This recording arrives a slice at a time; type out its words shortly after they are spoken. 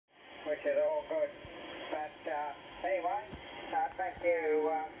which is all good. But anyway, thank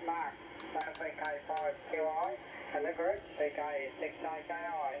you, Mark. That's VK5QI and the group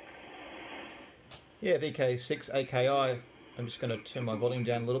VK6AKI. Yeah, VK6AKI. I'm just going to turn my volume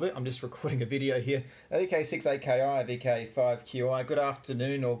down a little bit. I'm just recording a video here. VK6AKI, VK5QI. Good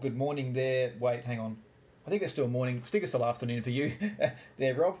afternoon or good morning there. Wait, hang on. I think it's still morning. I think it's still afternoon for you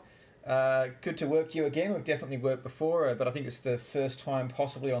there, Rob. Good to work you again. We've definitely worked before, but I think it's the first time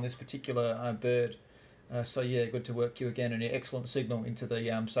possibly on this particular bird. So yeah, good to work you again, and an excellent signal into the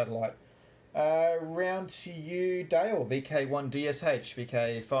satellite. Round to you, Dale. VK1DSH,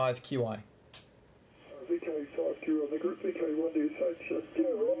 VK5QI. VK5QI on the group, VK1DSH.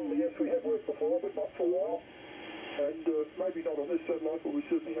 Yes, we have worked before, but not for a while. And maybe not on this satellite, but we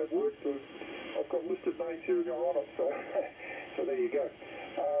certainly have worked. I've got listed names here on it, so, so there you go.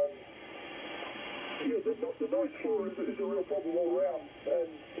 Yeah, the noise floor is a real problem all around, and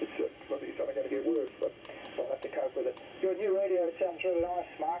I think it's only going to get worse, but I'll have to cope with it. Your new radio sounds really nice,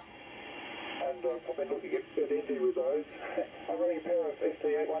 Mark. And I've been looking at Indy with those. I'm running a pair of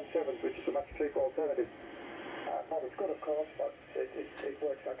FT-817s, which is a much cheaper alternative. Not as good, of course, but it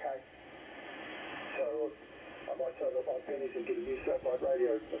works okay. So I might save up my pennies and get a new satellite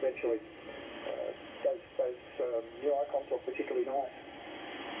radio eventually. Those new Icons are particularly nice.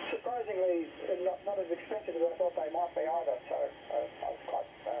 Surprisingly, not as expensive as I thought they might be either, so I was quite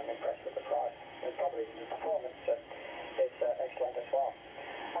impressed with the price. And probably the performance is excellent as well.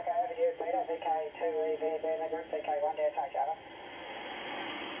 Okay, over to you, Peter, VK2EV, then the group VK1DSH, over.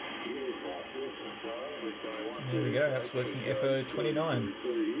 There we go, that's working FO-29.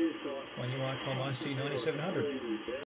 My new Icom IC-9700.